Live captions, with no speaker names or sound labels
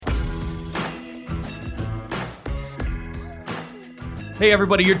Hey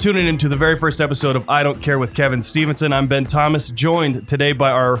everybody, you're tuning into the very first episode of I Don't Care with Kevin Stevenson. I'm Ben Thomas, joined today by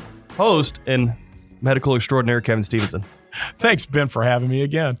our host and medical extraordinaire, Kevin Stevenson. Thanks, Ben, for having me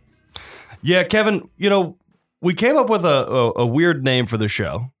again. Yeah, Kevin, we came up with a weird name for the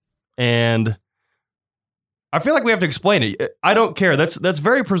show, and I feel like we have to explain it. I don't care. That's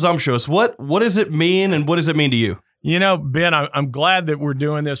very presumptuous. What does it mean, and what does it mean to you? Ben, I'm glad that we're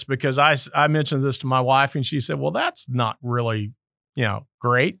doing this because I mentioned this to my wife, and she said, well, that's not really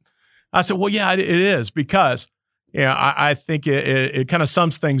great. I said, well, yeah, it is because, I think it kind of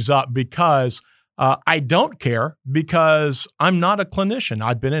sums things up because I don't care because I'm not a clinician.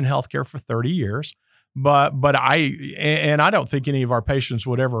 I've been in healthcare for 30 years, but I don't think any of our patients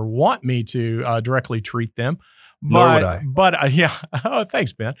would ever want me to directly treat them. Nor would I. But yeah, oh,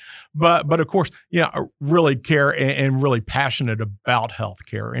 thanks, Ben. But of course, I really care and really passionate about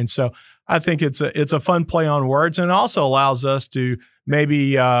healthcare, and so I think it's a fun play on words, and it also allows us to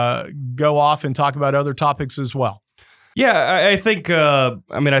maybe go off and talk about other topics as well. Yeah, I think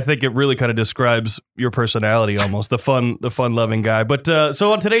it really kind of describes your personality almost, the fun-loving guy. But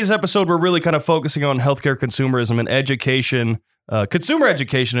so on today's episode, we're really kind of focusing on healthcare consumerism and education, consumer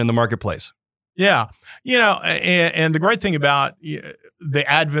education in the marketplace. Yeah, and the great thing about the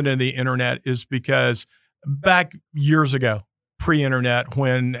advent of the internet is because back years ago, pre-internet,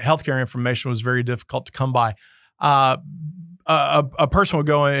 when healthcare information was very difficult to come by, a person would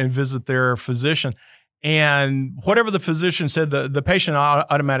go and visit their physician, and whatever the physician said, the patient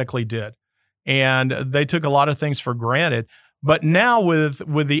automatically did, and they took a lot of things for granted. But now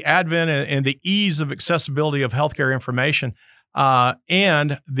with the advent and the ease of accessibility of healthcare information,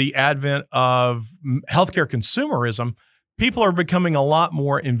 and the advent of healthcare consumerism, people are becoming a lot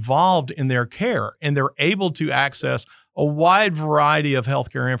more involved in their care, and they're able to access a wide variety of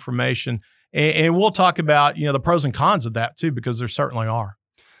healthcare information. And we'll talk about, the pros and cons of that too, because there certainly are.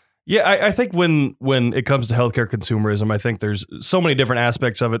 Yeah, I think when it comes to healthcare consumerism, I think there's so many different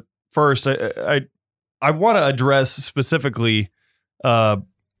aspects of it. First, I want to address specifically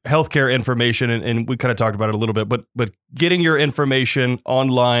healthcare information, and we kind of talked about it a little bit, but getting your information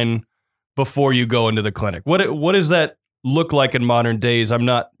online before you go into the clinic. What does that look like in modern days? I'm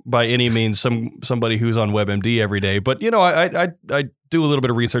not by any means somebody who's on WebMD every day, but I do a little bit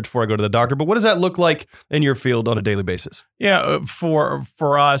of research before I go to the doctor. But what does that look like in your field on a daily basis? Yeah,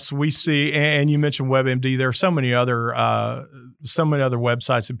 for us, we see, and you mentioned WebMD. There are so many other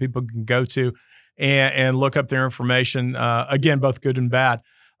websites that people can go to and look up their information. Again, both good and bad.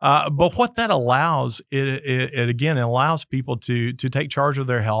 But what that allows, it again, it allows people to take charge of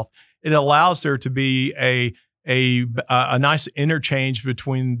their health. It allows there to be a nice interchange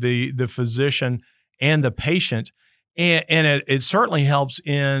between the physician and the patient, and it certainly helps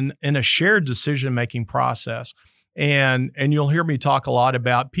in a shared decision making process. And you'll hear me talk a lot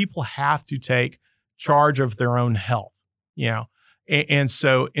about people have to take charge of their own health, and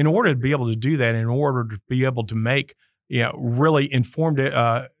so in order to be able to do that, in order to be able to make really informed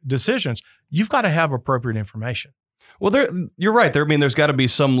decisions, you've got to have appropriate information. Well, you're right. There's got to be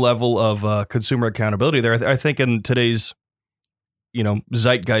some level of consumer accountability there. I think in today's,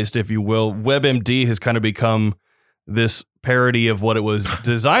 zeitgeist, if you will, WebMD has kind of become this parody of what it was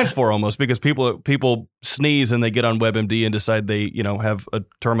designed for, almost, because people sneeze and they get on WebMD and decide they have a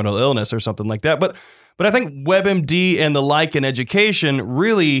terminal illness or something like that. But I think WebMD and the like in education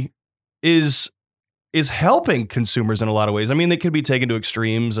really is helping consumers in a lot of ways. I mean, they could be taken to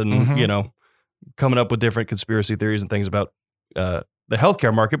extremes and coming up with different conspiracy theories and things about the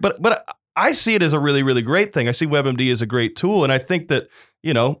healthcare market. But I see it as a really, really great thing. I see WebMD as a great tool. And I think that,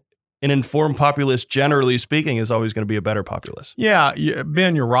 an informed populace, generally speaking, is always going to be a better populace. Yeah,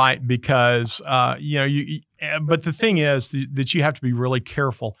 Ben, you're right, because, but the thing is that you have to be really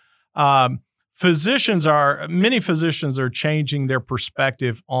careful. Many physicians are changing their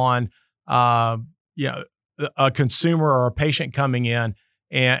perspective on, a consumer or a patient coming in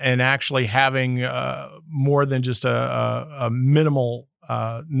and actually having more than just a minimal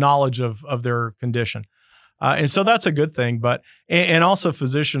knowledge of their condition. And so that's a good thing. But and also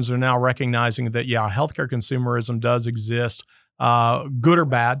physicians are now recognizing that, healthcare consumerism does exist, good or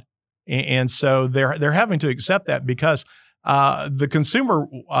bad. And so they're having to accept that because the consumer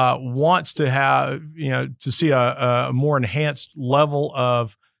wants to have, to see a more enhanced level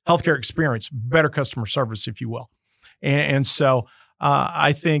of healthcare experience, better customer service, if you will. And so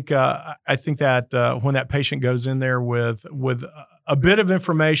I think that when that patient goes in there with a bit of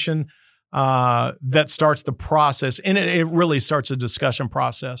information, that starts the process, and it really starts a discussion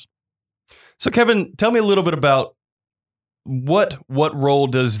process. So, Kevin, tell me a little bit about what role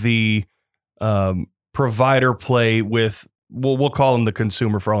does the provider play with we'll call him the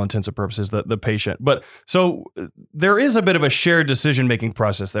consumer for all intents and purposes, the patient. But so there is a bit of a shared decision-making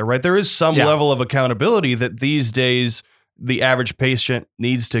process there, right? There is some level of accountability that these days the average patient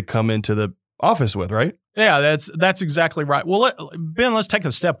needs to come into the office with, right? Yeah, that's exactly right. Well, Ben, let's take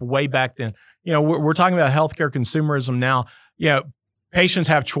a step way back then. We're talking about healthcare consumerism now. Patients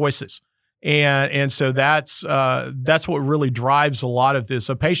have choices. And so that's what really drives a lot of this.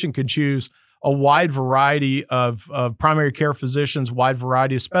 A patient could choose a wide variety of primary care physicians, wide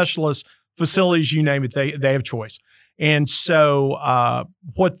variety of specialists, facilities, you name it, they have choice. And so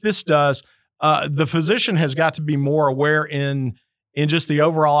what this does, the physician has got to be more aware in just the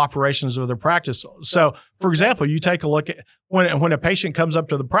overall operations of their practice. So, for example, you take a look at when a patient comes up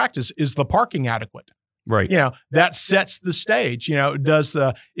to the practice, is the parking adequate? Right. That sets the stage. Is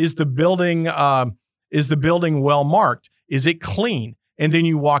the building well marked? Is it clean? And then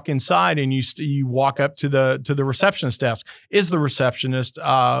you walk inside and you walk up to the receptionist desk. Is the receptionist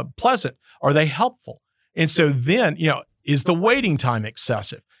pleasant? Are they helpful? And so then, is the waiting time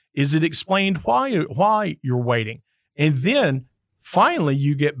excessive? Is it explained why you're waiting? And then finally,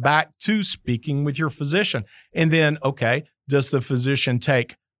 you get back to speaking with your physician. And then, okay, does the physician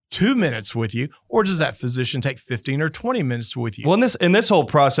take 2 minutes with you, or does that physician take 15 or 20 minutes with you? Well, and this whole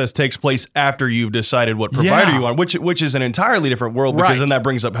process takes place after you've decided what provider you want, which is an entirely different world, because then that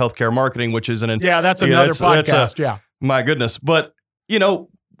brings up healthcare marketing, which is that's another podcast. My goodness. But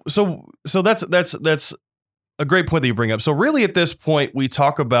so that's a great point that you bring up. So really, at this point, we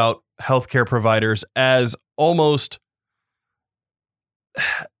talk about healthcare providers as almost,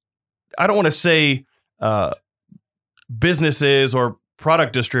 I don't want to say businesses or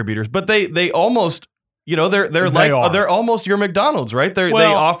product distributors, but they almost, they're almost your McDonald's, right? They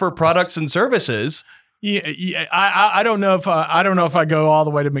offer products and services. Yeah, I don't know if I go all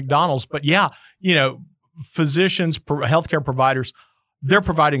the way to McDonald's, but physicians, healthcare providers, they're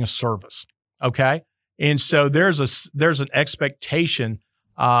providing a service, okay? And so there's an expectation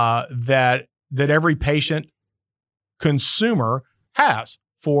that every patient consumer has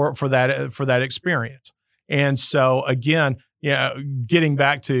for that experience. And so again, getting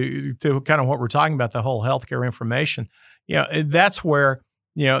back to kind of what we're talking about, the whole healthcare information, that's where,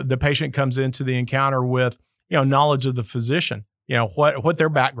 the patient comes into the encounter with, knowledge of the physician, what their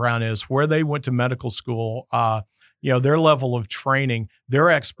background is, where they went to medical school, their level of training, their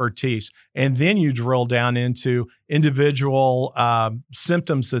expertise. And then you drill down into individual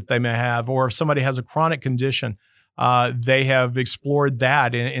symptoms that they may have, or if somebody has a chronic condition, they have explored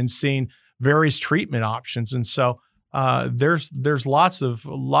that and seen various treatment options. And so there's lots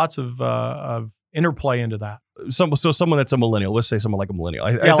of interplay into that. So someone that's a millennial, let's say someone like a millennial.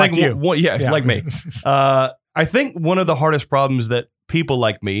 I think like you. Like me. I think one of the hardest problems that people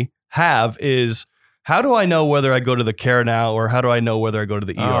like me have is, how do I know whether I go to the Care Now, or how do I know whether I go to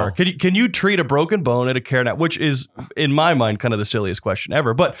the ER? Can you treat a broken bone at a Care Now? Which is, in my mind, kind of the silliest question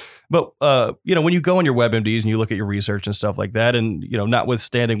ever. But when you go on your WebMDs and you look at your research and stuff like that, and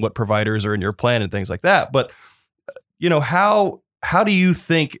notwithstanding what providers are in your plan and things like that, but how do you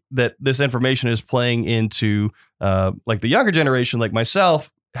think that this information is playing into like the younger generation, like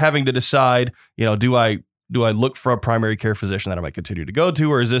myself, having to decide, do I look for a primary care physician that I might continue to go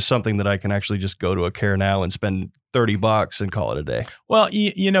to, or is this something that I can actually just go to a Care Now and spend $30 and call it a day? Well,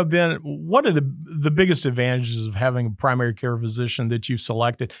 Ben, one of the biggest advantages of having a primary care physician that you've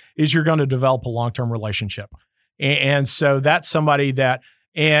selected is you're going to develop a long-term relationship. And so that's somebody that,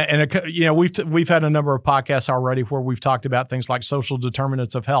 we've had a number of podcasts already where we've talked about things like social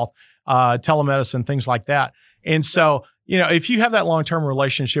determinants of health, telemedicine, things like that. And so, if you have that long-term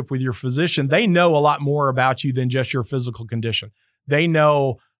relationship with your physician, they know a lot more about you than just your physical condition. They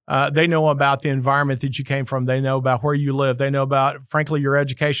know about the environment that you came from. They know about where you live. They know about, frankly, your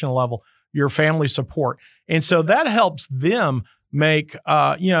educational level, your family support. And so that helps them make,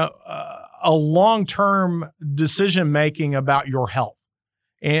 a long-term decision-making about your health.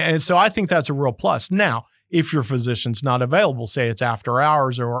 And so I think that's a real plus. Now, if your physician's not available, say it's after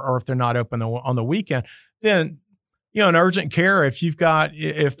hours or if they're not open on the weekend, then, in urgent care,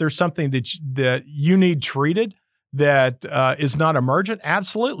 if there's something that you need treated that is not emergent,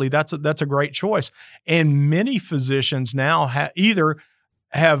 absolutely, that's a great choice. And many physicians now have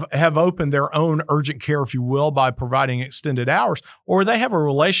opened their own urgent care, if you will, by providing extended hours, or they have a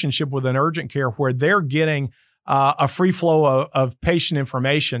relationship with an urgent care where they're getting a free flow of patient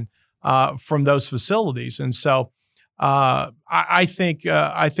information from those facilities. And so I think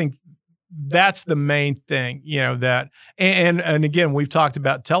that's the main thing, and again, we've talked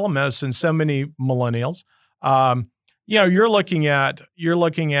about telemedicine. So many millennials, you're looking at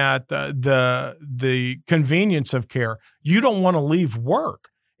the convenience of care. You don't want to leave work.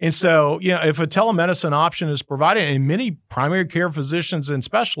 And so, if a telemedicine option is provided, and many primary care physicians and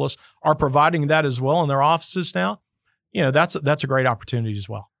specialists are providing that as well in their offices now, that's a great opportunity as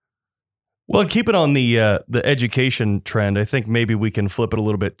well. Well, keep it on the education trend. I think maybe we can flip it a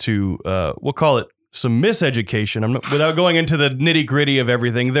little bit to we'll call it some miseducation. Without going into the nitty gritty of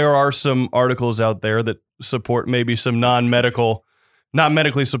everything, there are some articles out there that support maybe some not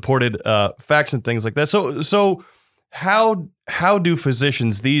medically supported facts and things like that. So how do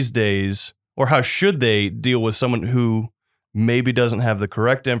physicians these days, or how should they deal with someone who maybe doesn't have the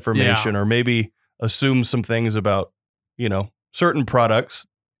correct information, or maybe assumes some things about certain products?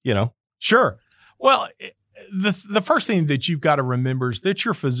 Sure. Well, the first thing that you've got to remember is that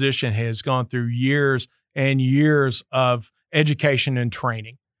your physician has gone through years and years of education and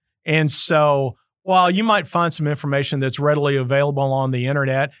training. And so while you might find some information that's readily available on the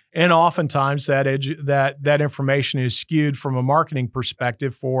internet, and oftentimes that information is skewed from a marketing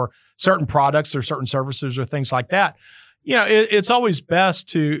perspective for certain products or certain services or things like that, it's always best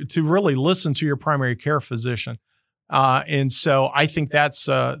to really listen to your primary care physician. And so I think that's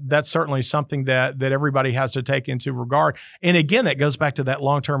certainly something that everybody has to take into regard. And again, that goes back to that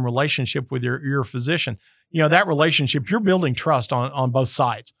long-term relationship with your physician. That relationship, you're building trust on both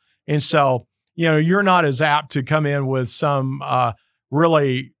sides. And so, you're not as apt to come in with some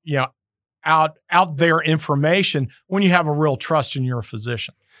really, out there information when you have a real trust in your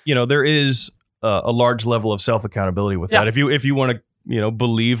physician. There is a large level of self-accountability with that. If you want to,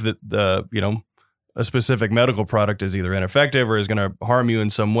 believe that a specific medical product is either ineffective or is going to harm you in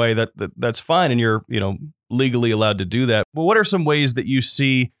some way, that's fine, and you're legally allowed to do that. But what are some ways that you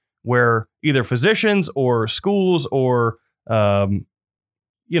see where either physicians or schools or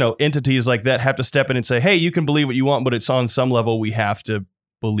entities like that have to step in and say, hey, you can believe what you want, but it's on some level we have to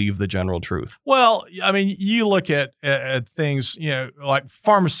believe the general truth? Well, I mean, you look at things, like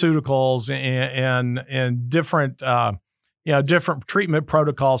pharmaceuticals and different different treatment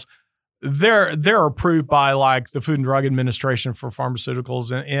protocols. They're approved by like the Food and Drug Administration for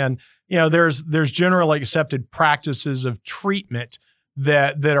pharmaceuticals, and there's generally accepted practices of treatment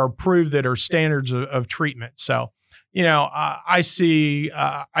that are approved, that are standards of treatment. So, I see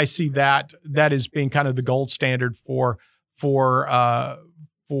that as being kind of the gold standard for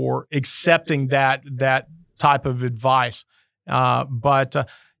accepting that type of advice. But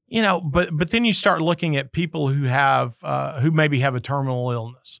then you start looking at people who maybe have a terminal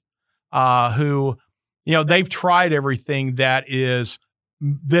illness. Who, they've tried everything that is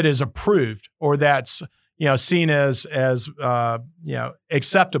approved, or that's, seen as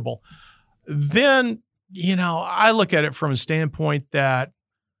acceptable. Then, I look at it from a standpoint that,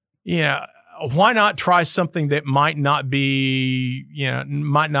 why not try something that might not be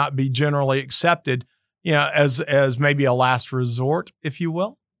generally accepted, as maybe a last resort, if you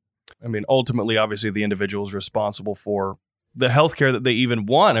will. I mean, ultimately, obviously, the individual is responsible for the healthcare that they even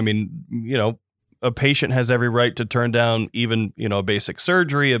want. I mean, a patient has every right to turn down even, a basic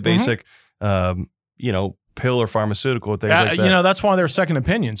surgery, a basic, pill or pharmaceutical, things like that. That's one of their second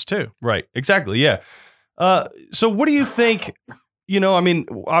opinions too. Right. Exactly. Yeah. So what do you think,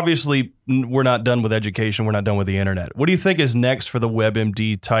 obviously we're not done with education. We're not done with the internet. What do you think is next for the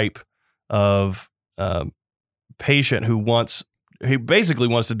WebMD type of patient who basically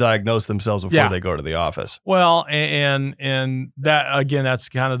wants to diagnose themselves before they go to the office? Well, and that, again, that's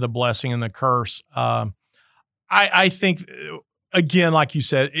kind of the blessing and the curse. I think, again, like you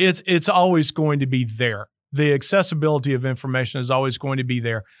said, it's always going to be there. The accessibility of information is always going to be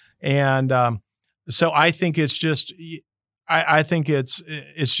there. And so I think it's just,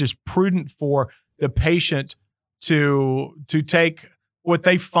 it's just prudent for the patient to take what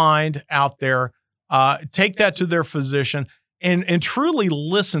they find out there, take that to their physician, and truly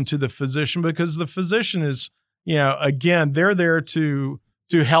listen to the physician, because the physician is, again, they're there to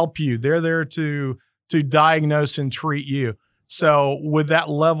help you. They're there to diagnose and treat you. So with that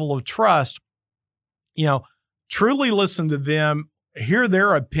level of trust, truly listen to them, hear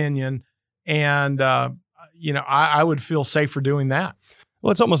their opinion, and, I would feel safer doing that.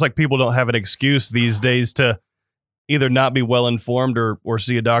 Well, it's almost like people don't have an excuse these days to either not be well informed or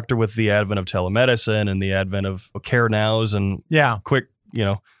see a doctor with the advent of telemedicine and the advent of care nows and quick,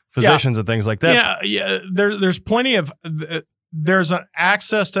 physicians and things like that. Yeah. There's plenty of, there's an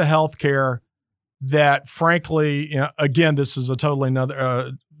access to healthcare that, frankly, again, this is a totally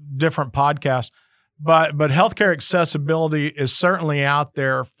another different podcast, but healthcare accessibility is certainly out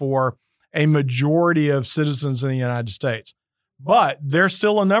there for a majority of citizens in the United States. But there's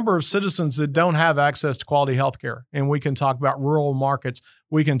still a number of citizens that don't have access to quality healthcare. And we can talk about rural markets.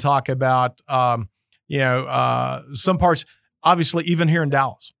 We can talk about, some parts, obviously, even here in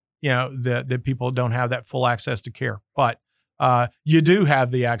Dallas, that people don't have that full access to care. But you do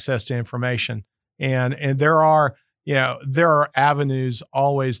have the access to information. And there are avenues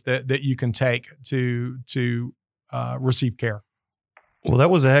always that you can take to receive care. Well,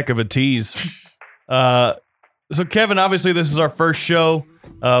 that was a heck of a tease. So, Kevin, obviously, this is our first show.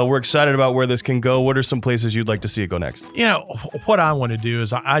 We're excited about where this can go. What are some places you'd like to see it go next? What I want to do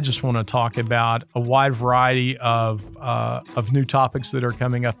is I just want to talk about a wide variety of new topics that are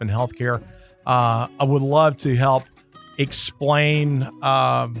coming up in healthcare. I would love to help explain.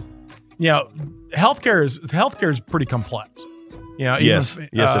 Healthcare is pretty complex. Yes, it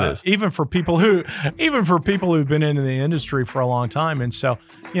is. Even for people who've been in the industry for a long time, and so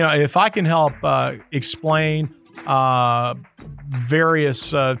if I can help explain various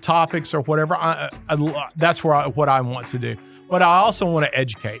topics or whatever, that's what I want to do. But I also want to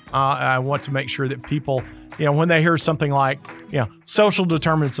educate. I want to make sure that people, when they hear something like, social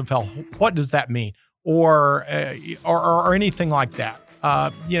determinants of health, what does that mean, or anything like that.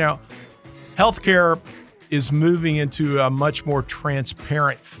 Healthcare is moving into a much more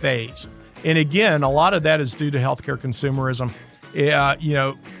transparent phase. And again, a lot of that is due to healthcare consumerism.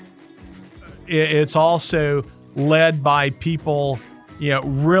 It's also led by people,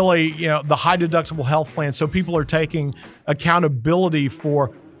 really, the high deductible health plan. So people are taking accountability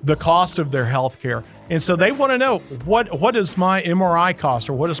for the cost of their healthcare. And so they want to know what does my MRI cost,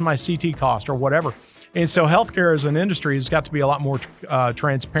 or what does my CT cost, or whatever. And so healthcare as an industry has got to be a lot more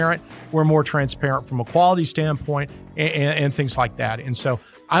transparent. We're more transparent from a quality standpoint and things like that. And so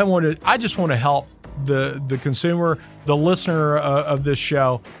I just want to help the consumer, the listener of this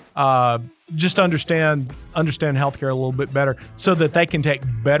show, just understand healthcare a little bit better, so that they can take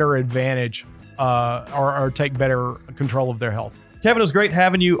better advantage or take better control of their health. Kevin, it was great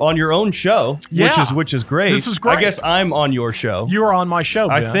having you on your own show, which is great. This is great. I guess I'm on your show. You're on my show,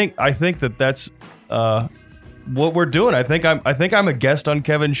 Ben. I think that's what we're doing. I think I'm a guest on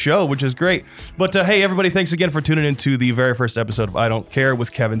Kevin's show, which is great. But hey, everybody, thanks again for tuning into the very first episode of I Don't Care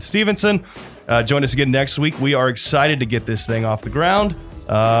with Kevin Stevenson. Join us again next week. We are excited to get this thing off the ground.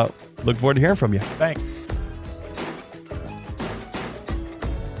 Look forward to hearing from you. Thanks.